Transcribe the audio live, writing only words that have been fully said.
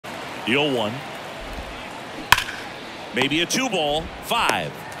The 0-1. Maybe a 2-ball.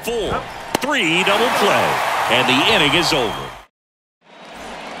 5, 4, 3, double play. And the inning is over.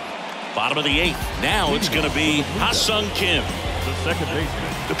 Bottom of the 8th. Now it's going to be Ha-Sung Kim. The second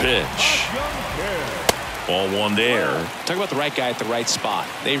baseman. The pitch. Ball 1 there. Talk about the right guy at the right spot.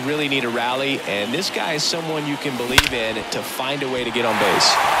 They really need a rally, and this guy is someone you can believe in to find a way to get on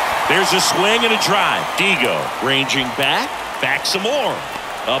base. There's a swing and a drive. Digo ranging back some more.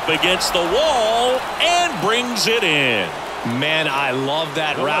 Up against the wall and brings it in. Man, I love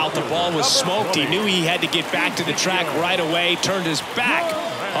that route. The ball was smoked. He knew he had to get back to the track right away. Turned his back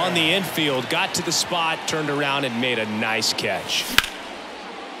on the infield. Got to the spot, turned around, and made a nice catch.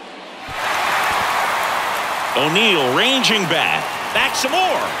 O'Neill ranging back some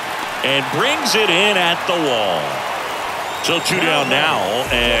more, and brings it in at the wall. So 2 down now,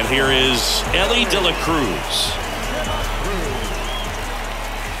 and here is Ellie De La Cruz.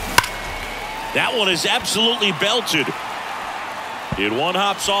 That one is absolutely belted. It one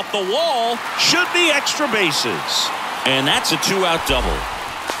hops off the wall. Should be extra bases. And that's a 2-out double.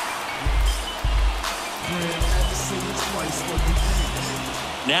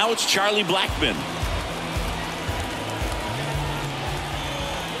 Now it's Charlie Blackmon.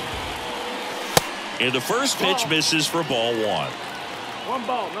 And the first pitch misses for ball 1. 1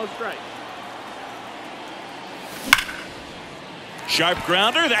 ball, no strike. Sharp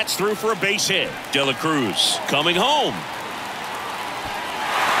grounder. That's through for a base hit. De La Cruz coming home.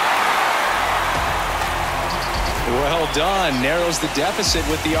 Well done. Narrows the deficit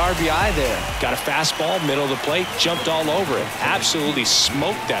with the RBI there. Got a fastball, middle of the plate, jumped all over it. Absolutely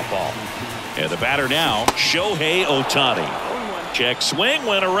smoked that ball. And the batter now, Shohei Ohtani. Check swing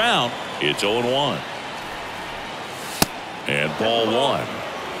went around. It's 0-1. And ball 1.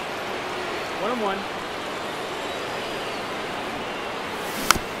 1-1.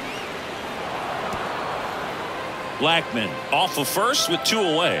 Blackmon off of first with 2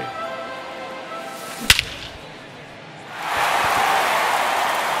 away.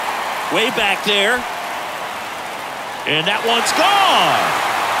 Way back there. And that one's gone.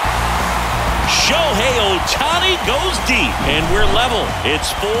 Shohei Ohtani goes deep, and we're level. It's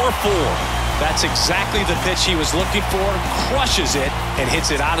 4-4. That's exactly the pitch he was looking for. Crushes it and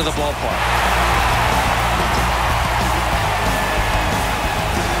hits it out of the ballpark.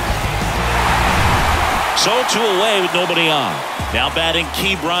 So 2 away with nobody on. Now batting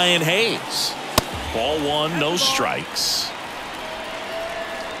Key Brian Hayes. Ball 1, no strikes.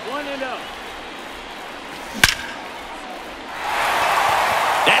 1-0.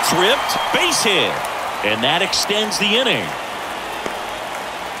 That's ripped. Base hit. And that extends the inning.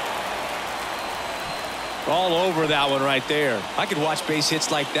 All over that one right there. I could watch base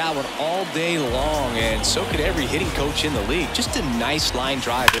hits like that one all day long, and so could every hitting coach in the league. Just a nice line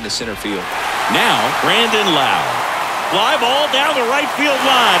drive into center field. Now, Brandon Lowe. Fly ball down the right field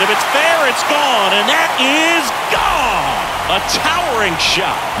line. If it's fair, it's gone, and that is gone. A towering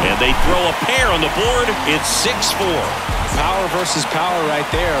shot, and they throw a pair on the board. It's 6-4. Power versus power right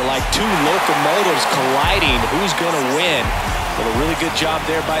there, like 2 locomotives colliding. Who's going to win? But a really good job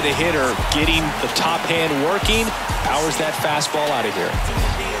there by the hitter, getting the top hand working. Powers that fastball out of here.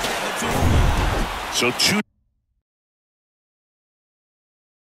 So 2.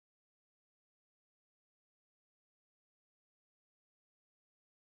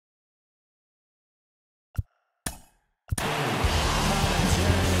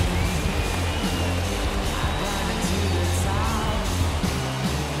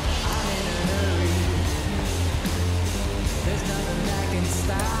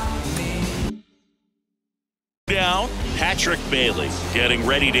 Down, Patrick Bailey getting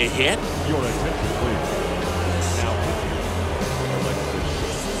ready to hit. Your attention, please.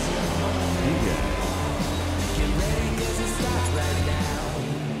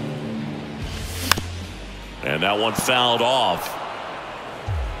 Now, and that one fouled off.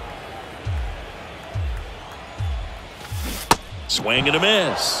 Swing and a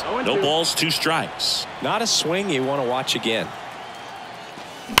miss. No balls, 2 strikes. Not a swing you want to watch again.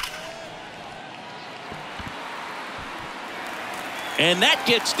 And that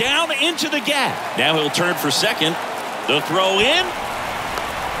gets down into the gap. Now he'll turn for second. The throw in.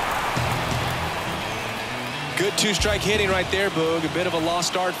 Good 2-strike hitting right there, Boog. A bit of a lost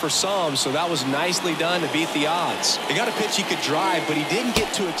start for some, so that was nicely done to beat the odds. He got a pitch he could drive, but he didn't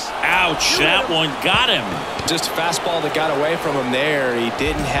get to. Ouch, that one got him. Just a fastball that got away from him there. He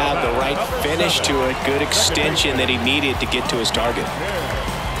didn't have the right finish to it. Good extension that he needed to get to his target.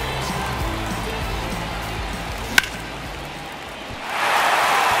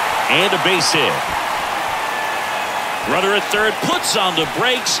 And a base hit. Runner at third puts on the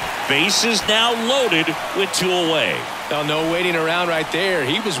brakes. Base is now loaded with 2 away. Now, no waiting around right there.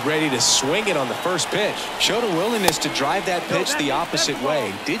 He was ready to swing it on the first pitch. Showed a willingness to drive that pitch the opposite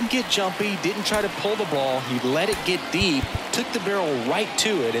way. Didn't get jumpy, didn't try to pull the ball. He let it get deep, took the barrel right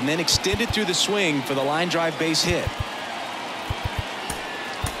to it, and then extended through the swing for the line drive base hit.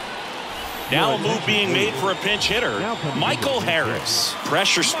 Now a move being made for a pinch hitter, Michael Harris.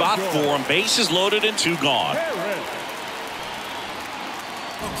 Pressure spot for him. Bases loaded and 2 gone.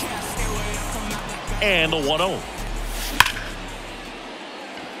 And the 1-0.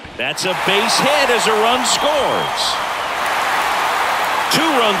 That's a base hit as a run scores. 2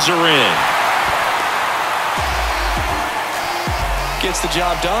 runs are in. Gets the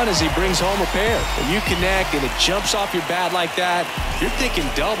job done as he brings home a pair. When you connect and it jumps off your bat like that, you're thinking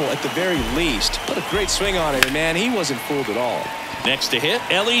double at the very least. Put a great swing on it, and man, he wasn't fooled at all. Next to hit,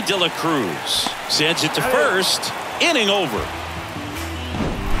 Ellie De La Cruz. Sends it to first. Inning over.